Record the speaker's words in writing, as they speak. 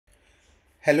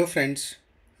Hello friends,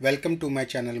 welcome to my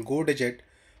channel Go Digit.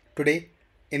 Today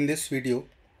in this video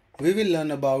we will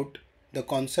learn about the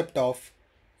concept of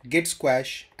Git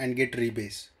Squash and Git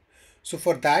Rebase. So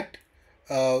for that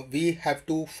we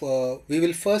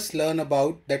will first learn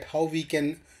about that how we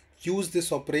can use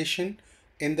this operation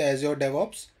in the Azure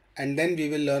DevOps, and then we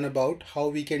will learn about how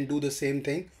we can do the same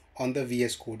thing on the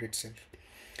VS Code itself.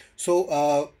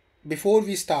 So before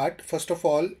we start, first of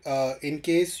all, in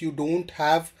case you don't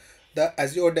have the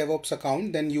Azure DevOps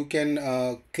account, then you can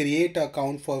create an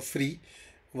account for free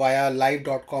via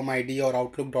live.com ID or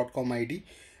outlook.com ID.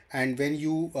 And when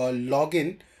you log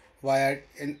in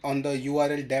on the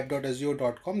URL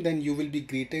dev.azure.com, then you will be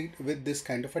greeted with this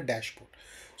kind of a dashboard.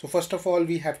 So first of all,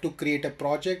 we have to create a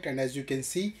project, and as you can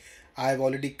see, I've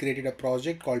already created a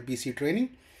project called BC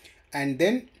Training. And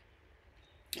then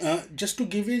just to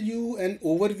give you an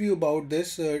overview about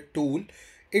this tool,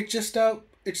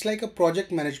 it's like a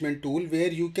project management tool where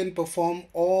you can perform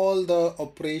all the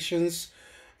operations,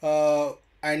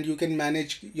 and you can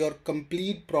manage your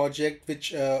complete project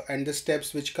which and the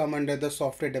steps which come under the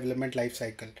software development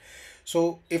lifecycle.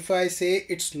 So if I say,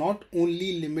 it's not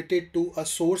only limited to a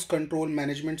source control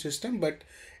management system, but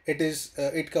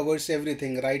it covers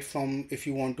everything, right from if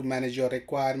you want to manage your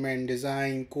requirement,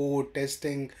 design, code,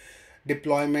 testing,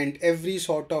 deployment, every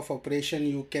sort of operation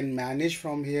you can manage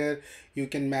from here. You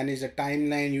can manage the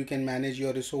timeline, you can manage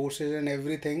your resources, and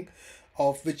everything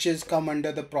of which is come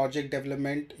under the project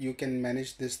development, you can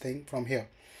manage this thing from here.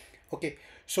 Okay,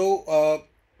 so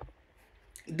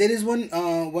there is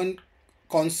one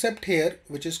concept here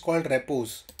which is called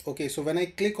repos. Okay, so when I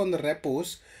click on the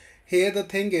repos, here the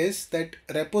thing is that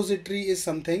repository is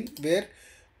something where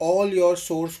all your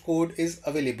source code is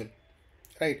available,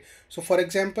 right? So for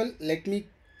example, let me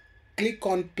click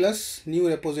on plus new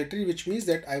repository, which means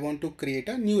that I want to create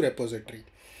a new repository.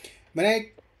 When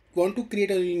I want to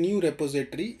create a new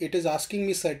repository, it is asking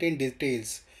me certain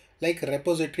details like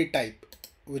repository type,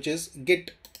 which is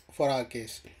Git for our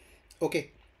case.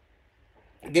 Okay,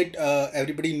 Git,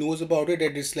 everybody knows about it.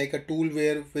 It is like a tool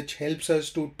which helps us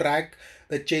to track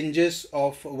the changes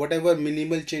of whatever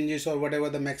minimal changes or whatever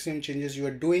the maximum changes you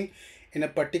are doing in a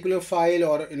particular file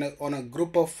or on a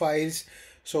group of files.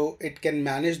 So it can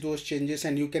manage those changes,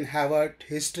 and you can have a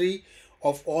history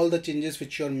of all the changes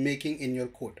which you're making in your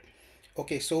code.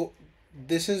 Okay, so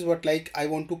this is what, like, I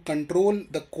want to control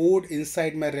the code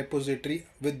inside my repository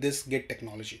with this Git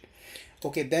technology.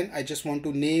 Okay, then I just want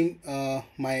to name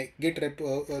my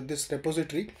this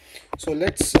repository. So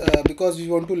let's because we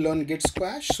want to learn Git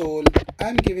Squash, so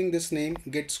I'm giving this name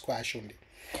Git Squash only.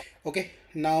 Okay,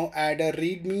 now add a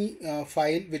readme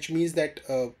file, which means that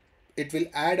it will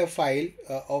add a file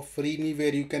of readme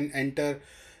where you can enter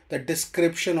the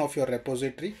description of your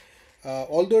repository.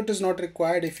 Although it is not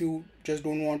required, if you just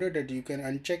don't want it, that you can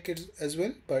uncheck it as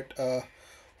well. But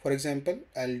for example,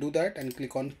 I'll do that and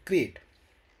click on create.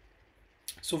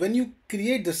 So when you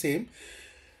create the same,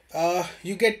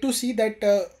 you get to see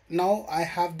that now I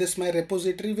have this my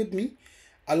repository with me,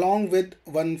 along with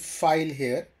one file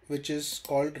here which is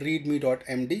called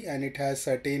readme.md, and it has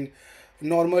certain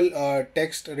normal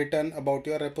text written about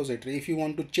your repository. If you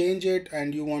want to change it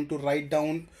and you want to write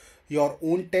down your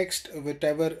own text,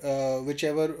 whichever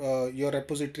your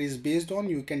repository is based on,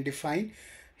 you can define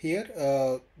here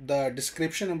the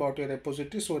description about your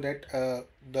repository, so that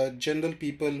the general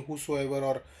people, whosoever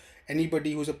or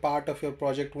anybody who's a part of your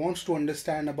project wants to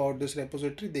understand about this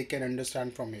repository, they can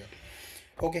understand from here.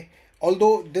 Okay,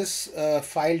 although this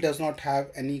file does not have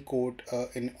any code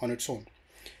on its own,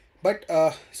 but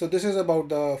so this is about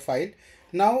the file.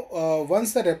 Now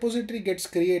once the repository gets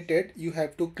created, you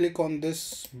have to click on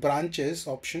this branches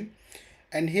option,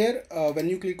 and here when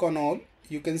you click on all,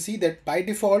 you can see that by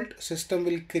default system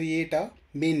will create a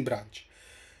main branch.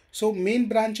 So main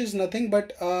branch is nothing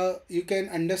but you can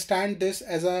understand this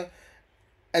as a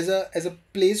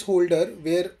placeholder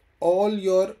where all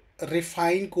your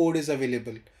refined code is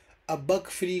available. A bug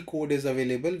free code is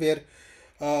available where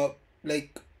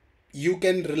like you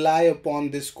can rely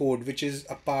upon this code, which is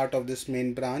a part of this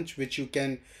main branch, which you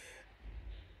can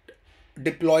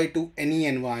deploy to any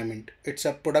environment. It's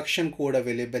a production code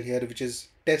available here, which is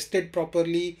tested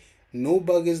properly, no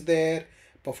bug is there,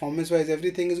 performance wise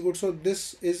everything is good. So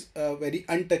this is a very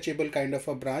untouchable kind of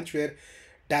a branch where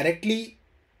directly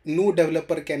no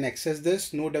developer can access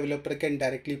this, no developer can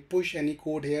directly push any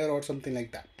code here or something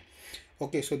like that.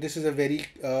 Okay, so this is a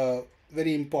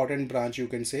very important branch, you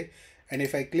can say. And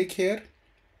if I click here,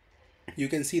 you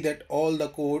can see that all the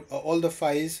code, all the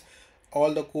files,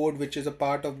 all the code which is a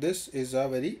part of this is a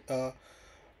very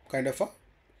kind of a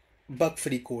bug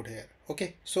free code here.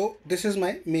 Okay, so this is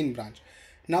my main branch.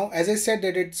 Now, as I said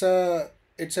that it's a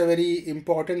very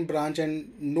important branch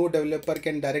and no developer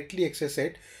can directly access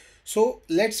it. So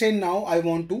let's say now I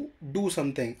want to do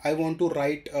something. I want to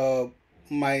write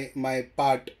my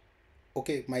part,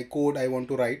 okay, my code I want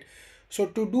to write. So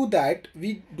to do that,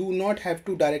 we do not have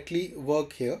to directly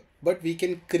work here, but we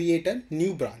can create a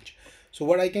new branch. So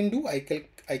what I can do, I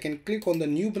can click on the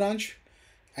new branch,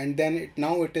 and then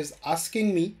now it is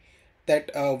asking me that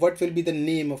what will be the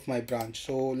name of my branch.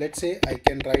 So let's say I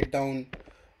can write down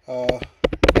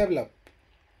develop.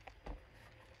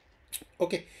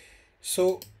 Okay,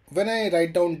 so when I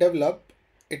write down develop,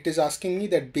 it is asking me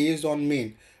that based on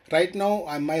main. Right now,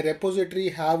 my repository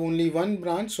have only one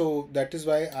branch, so that is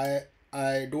why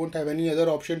I don't have any other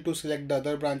option to select the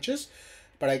other branches,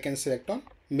 but I can select on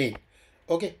main.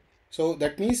 Okay, so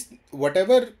that means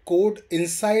whatever code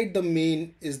inside the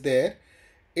main is there,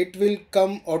 it will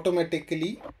come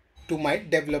automatically to my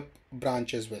develop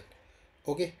branch as well.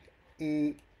 Okay.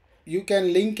 Mm, you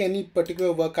can link any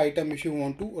particular work item if you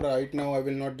want to. Right now I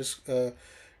will not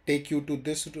take you to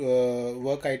this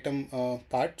work item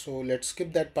part, so let's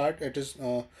skip that part. It is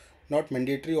not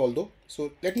mandatory although.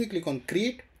 So let me click on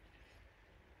create.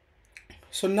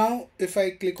 So now if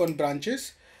I click on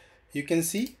branches, you can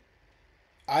see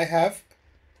I have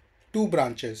two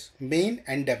branches, main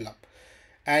and develop,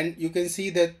 and you can see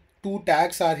that two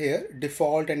tags are here,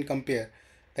 default and compare.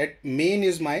 That main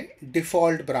is my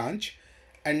default branch,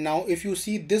 and now if you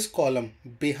see this column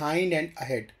behind and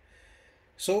ahead,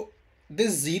 so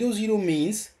this 00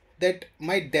 means that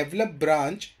my develop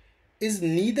branch is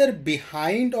neither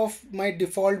behind of my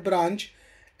default branch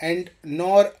and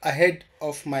nor ahead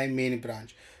of my main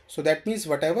branch. So that means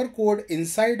whatever code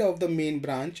inside of the main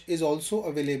branch is also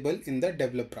available in the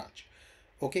develop branch.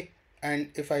 Okay, and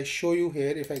if I show you here,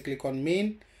 if I click on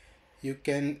main, you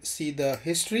can see the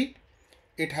history.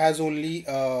 It has only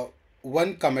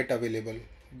one commit available,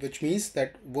 which means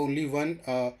that only one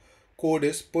code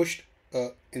is pushed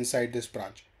inside this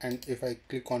branch. And if I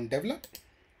click on develop,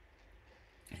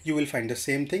 you will find the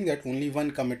same thing, that only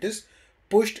one commit is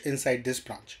pushed inside this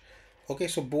branch. Okay,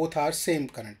 so both are same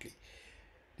currently.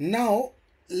 Now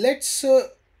let's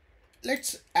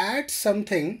add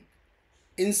something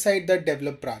inside the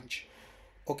develop branch.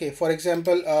 Okay, for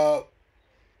example,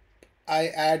 I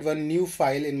add one new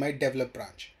file in my develop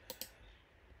branch,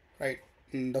 right?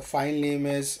 The file name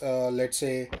is let's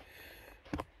say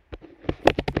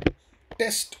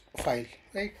test file,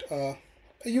 right?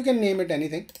 You can name it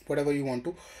anything, whatever you want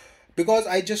to, because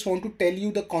I just want to tell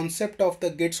you the concept of the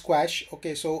Git Squash.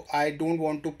 Okay, so I don't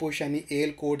want to push any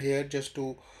AL code here, just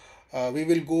to we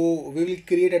will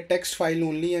create a text file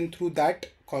only, and through that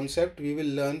concept we will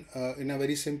learn in a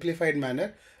very simplified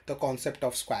manner the concept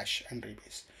of Squash and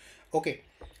rebase. Okay,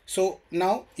 so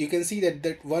now you can see that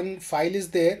that one file is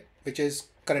there which is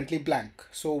currently blank.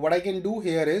 So what I can do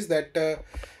here is that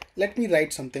let me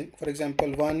write something. For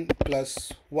example, 1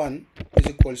 plus 1 is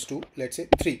equals to, let's say,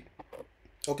 3.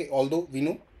 Okay, although we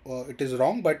know it is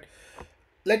wrong, but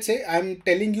let's say I'm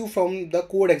telling you from the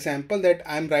code example that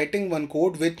I'm writing one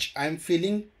code which I'm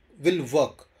feeling will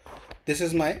work. This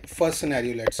is my first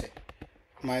scenario. Let's say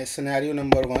my scenario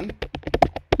number 1,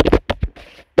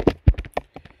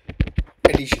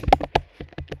 addition.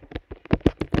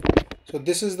 So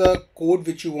this is the code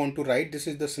which you want to write. This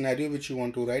is the scenario which you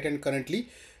want to write, and currently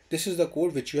this is the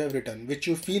code which you have written, which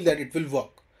you feel that it will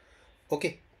work.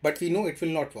 Okay, but we know it will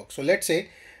not work. So let's say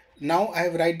now I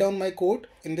have write down my code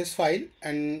in this file,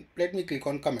 and let me click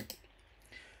on commit.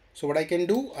 So what I can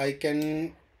do, I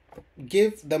can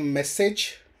give the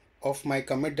message of my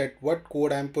commit, that what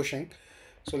code I am pushing.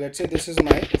 So let's say this is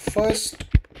my first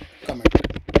commit.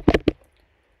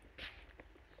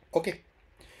 Okay,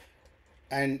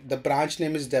 and the branch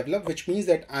name is develop, which means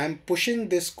that I am pushing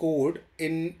this code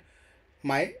in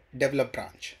my develop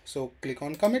branch. So click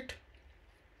on commit,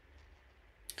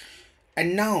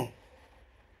 and now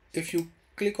if you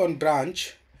click on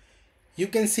branch, you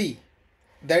can see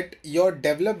that your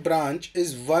develop branch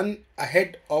is one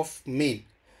ahead of main.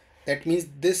 That means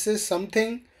this is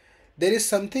something, there is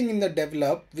something in the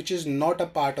develop which is not a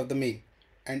part of the main.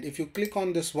 And if you click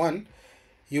on this one,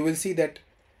 you will see that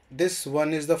this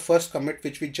one is the first commit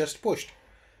which we just pushed.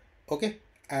 Okay,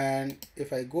 and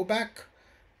if I go back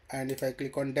and if I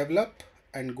click on develop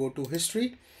and go to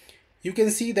history, you can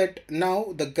see that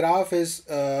now the graph is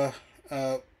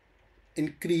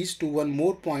increased to one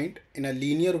more point in a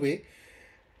linear way,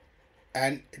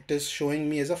 and it is showing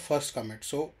me as a first commit.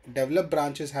 So develop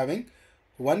branch is having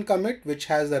one commit which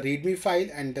has the readme file,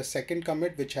 and the second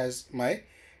commit which has my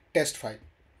test file,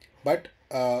 but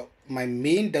my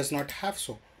main does not have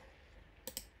so.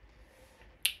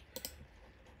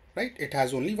 right? It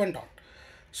has only one dot.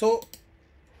 So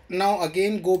now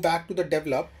again go back to the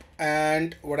develop,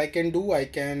 and what I can do, I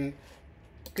can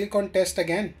click on test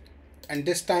again, and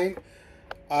this time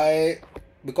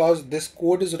because this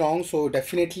code is wrong, so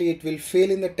definitely it will fail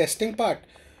in the testing part.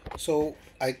 So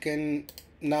I can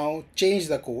now change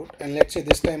the code, and let's say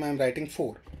this time I'm writing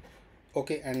 4.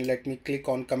 Okay, and let me click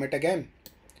on commit again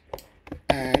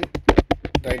and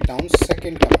write down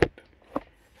second commit.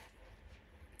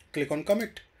 Click on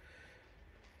commit,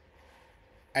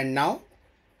 and now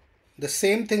the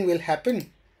same thing will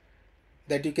happen,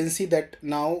 that you can see that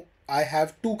now I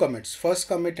have two commits, first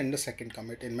commit and the second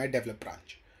commit in my develop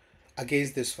branch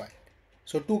against this file.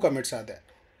 So two commits are there.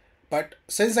 But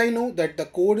since I know that the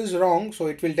code is wrong, so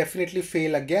it will definitely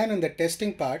fail again in the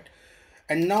testing part.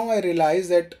 And now I realize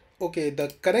that, okay,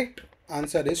 the correct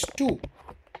answer is 2.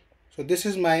 So this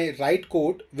is my right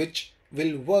code, which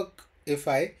will work if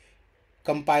I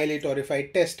compile it or if I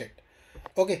test it.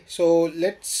 Okay, so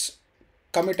let's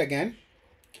commit again,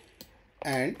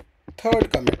 and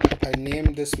third commit, I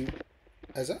name this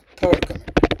as a third commit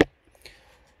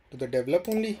to the develop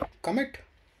only commit.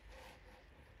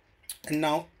 And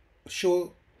now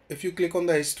show, if you click on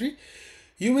the history,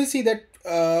 you will see that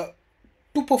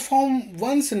to perform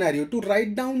one scenario, to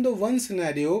write down the one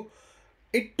scenario,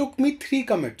 it took me 3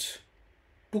 commits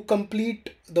to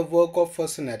complete the work of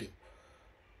first scenario.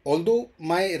 Although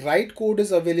my right code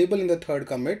is available in the third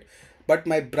commit, but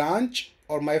my branch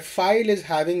or my file is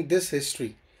having this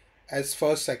history as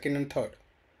first, second, and third,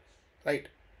 right?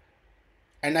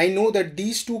 And I know that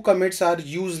these two commits are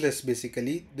useless.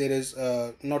 Basically, there is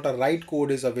not a right code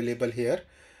is available here.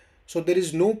 So there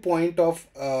is no point of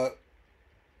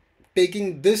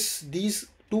taking these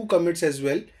two commits as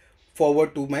well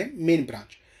forward to my main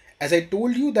branch. As I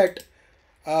told you that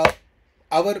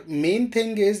our main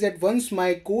thing is that once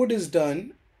my code is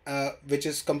done, which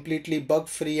is completely bug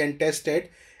free and tested,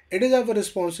 it is our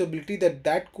responsibility that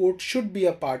that code should be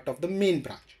a part of the main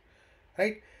branch,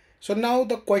 right? So now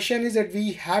the question is that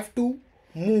we have to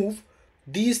move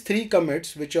these 3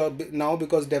 commits, which are now,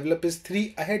 because develop is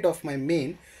 3 ahead of my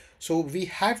main, so we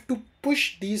have to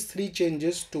push these 3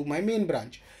 changes to my main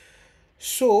branch.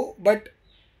 So, but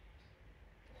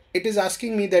it is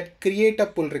asking me that create a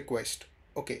pull request.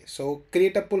 Okay, so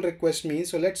create a pull request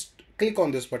means, so let's click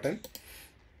on this button,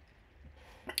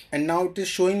 and now it is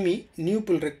showing me new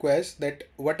pull request, that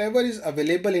whatever is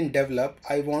available in develop,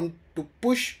 I want to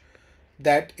push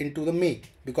that into the main,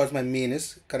 because my main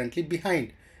is currently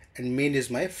behind and main is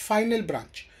my final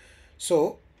branch.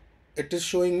 So it is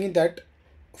showing me that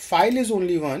file is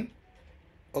only one.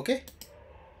 Okay,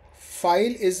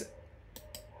 file is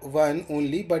one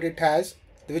only, but it has,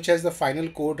 which has the final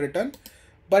code written,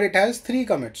 but it has 3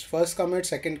 commits, first commit,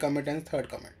 second commit, and third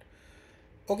commit.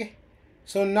 Okay,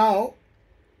 so now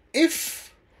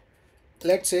if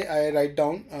let's say I write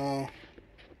down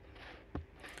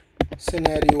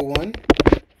scenario 1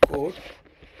 code,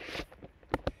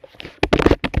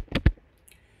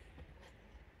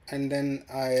 and then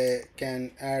I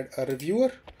can add a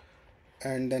reviewer,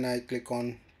 and then I click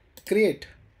on create.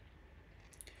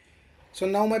 So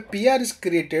now my PR is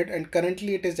created and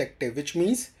currently it is active, which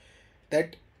means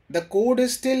that the code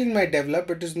is still in my develop.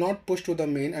 It is not pushed to the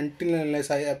main until unless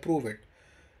I approve it.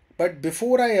 But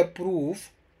before I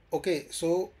approve, okay,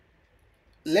 so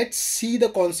let's see the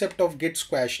concept of Git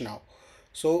Squash now.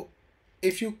 So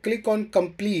if you click on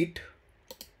complete,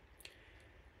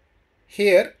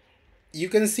 here you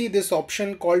can see this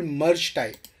option called merge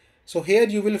type. So here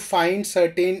you will find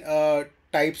certain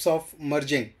types of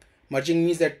merging. Merging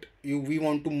means that we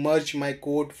want to merge my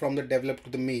code from the develop to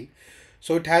the main.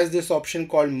 So it has this option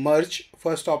called merge,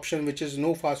 first option, which is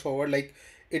no fast forward, like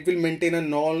it will maintain a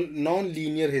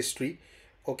non-linear history.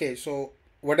 Okay, so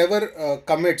whatever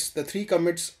commits, the 3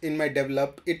 commits in my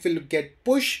develop, it will get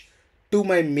pushed to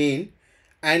my main,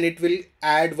 and it will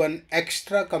add one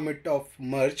extra commit of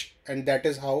merge, and that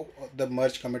is how the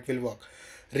merge commit will work.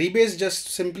 Rebase just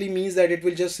simply means that it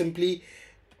will just simply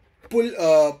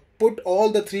put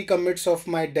all the 3 commits of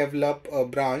my develop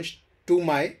branch to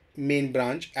my main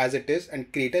branch as it is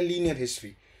and create a linear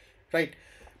history, right?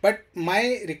 But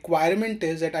my requirement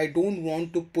is that I don't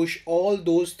want to push all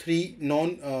those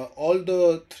all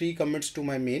the 3 commits to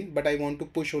my main, but I want to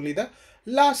push only the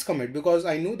last commit, because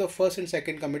I know the first and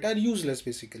second commit are useless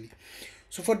basically.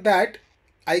 So for that,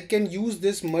 I can use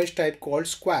this merge type called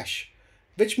squash,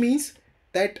 which means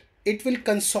that it will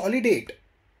consolidate.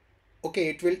 Okay,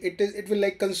 it will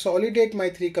like consolidate my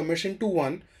 3 commits into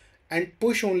one and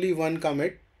push only one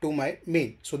commit to my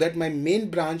main, so that my main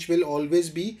branch will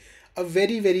always be a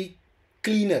very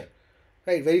cleaner,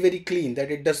 right? Very, very clean,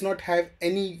 that it does not have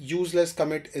any useless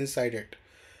commit inside it.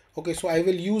 Okay, so I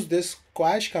will use this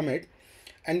squash commit,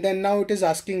 and then now it is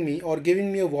asking me or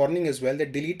giving me a warning as well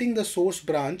that deleting the source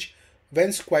branch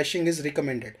when squashing is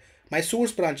recommended. My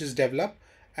source branch is develop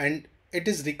and it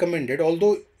is recommended,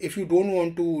 although if you don't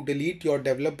want to delete your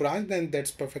develop branch, then that's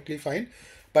perfectly fine.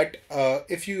 But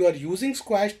if you are using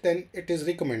squash, then it is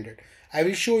recommended. I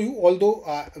will show you, although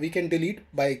we can delete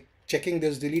by checking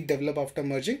this delete develop after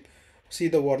merging. See,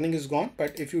 the warning is gone,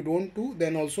 but if you don't do,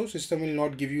 then also system will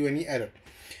not give you any error.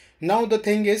 Now the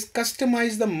thing is,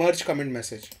 customize the merge commit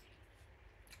message.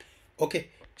 Okay,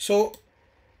 so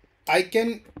I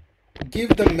can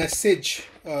give the message,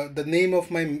 the name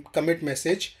of my commit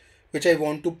message, which I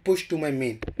want to push to my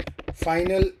main.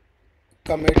 Final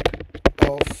commit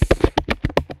of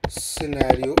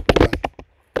scenario 1.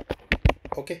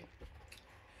 Okay,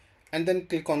 and then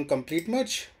click on complete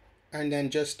merge, and then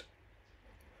just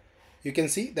you can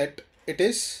see that it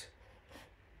is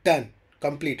done,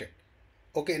 completed.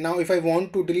 Okay, now if I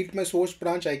want to delete my source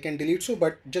branch, I can delete, so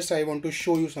but just I want to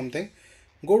show you something.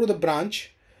 Go to the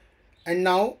branch, and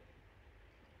now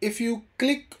if you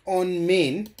click on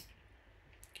main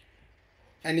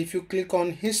and if you click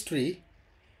on history,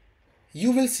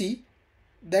 you will see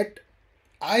that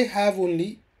I have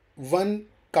only one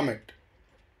commit,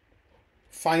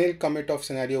 final commit of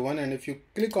scenario 1. And if you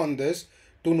click on this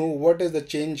to know what is the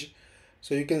change,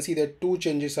 so you can see that two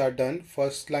changes are done,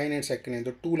 first line and second line.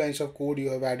 The 2 lines of code you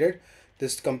have added,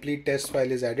 this complete test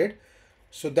file is added.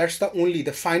 So that's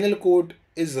the final code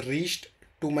is reached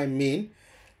to my main,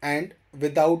 and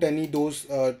without any those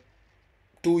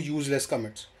two useless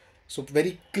commits. So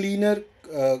very cleaner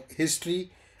history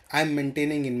I'm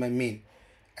maintaining in my main.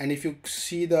 And if you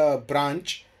see the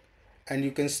branch, and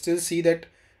you can still see that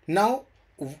now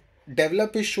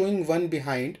develop is showing 1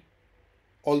 behind,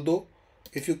 although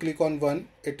if you click on 1,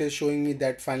 it is showing me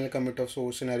that final commit of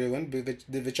source scenario 1,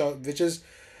 which is,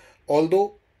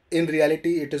 although in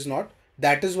reality it is not.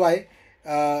 That is why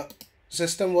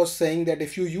system was saying that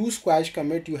if you use squash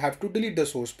commit, you have to delete the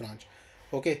source branch.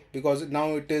 Okay, because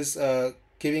now it is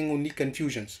giving only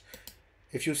confusions.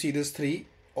 If you see this 3,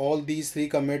 all these 3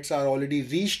 commits are already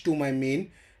reached to my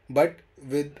main, but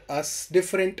with a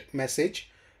different message.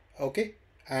 Okay,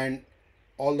 and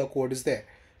all the code is there.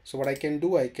 So what I can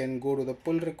do, I can go to the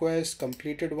pull request,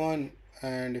 completed one,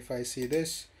 and if I see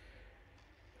this,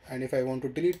 and if I want to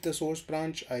delete the source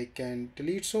branch, I can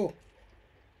delete. So,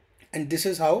 and this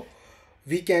is how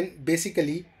we can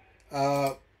basically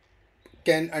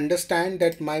can understand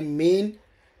that my main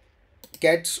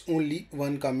gets only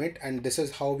one commit, and this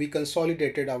is how we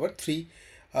consolidated our three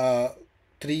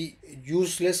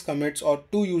useless commits or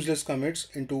 2 useless commits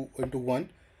into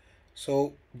one.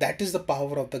 So that is the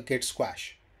power of the Git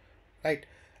Squash, right?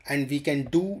 And we can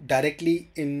do directly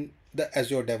in the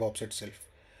Azure DevOps itself.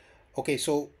 Okay,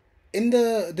 so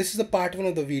this is the part 1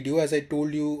 of the video. As I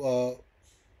told you,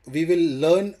 we will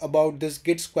learn about this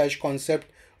Git Squash concept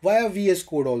via VS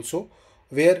Code also,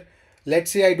 where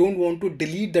let's say I don't want to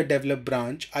delete the develop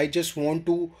branch, I just want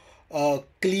to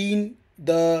clean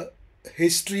the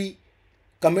history,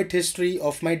 commit history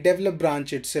of my develop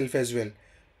branch itself as well,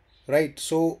 right?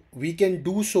 So we can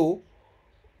do so.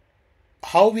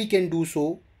 How we can do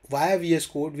so via VS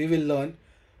Code, we will learn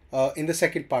in the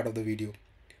second part of the video.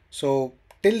 So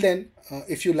till then,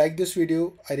 if you like this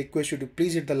video, I request you to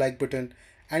please hit the like button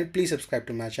and please subscribe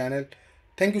to my channel.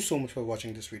 Thank you so much for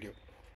watching this video.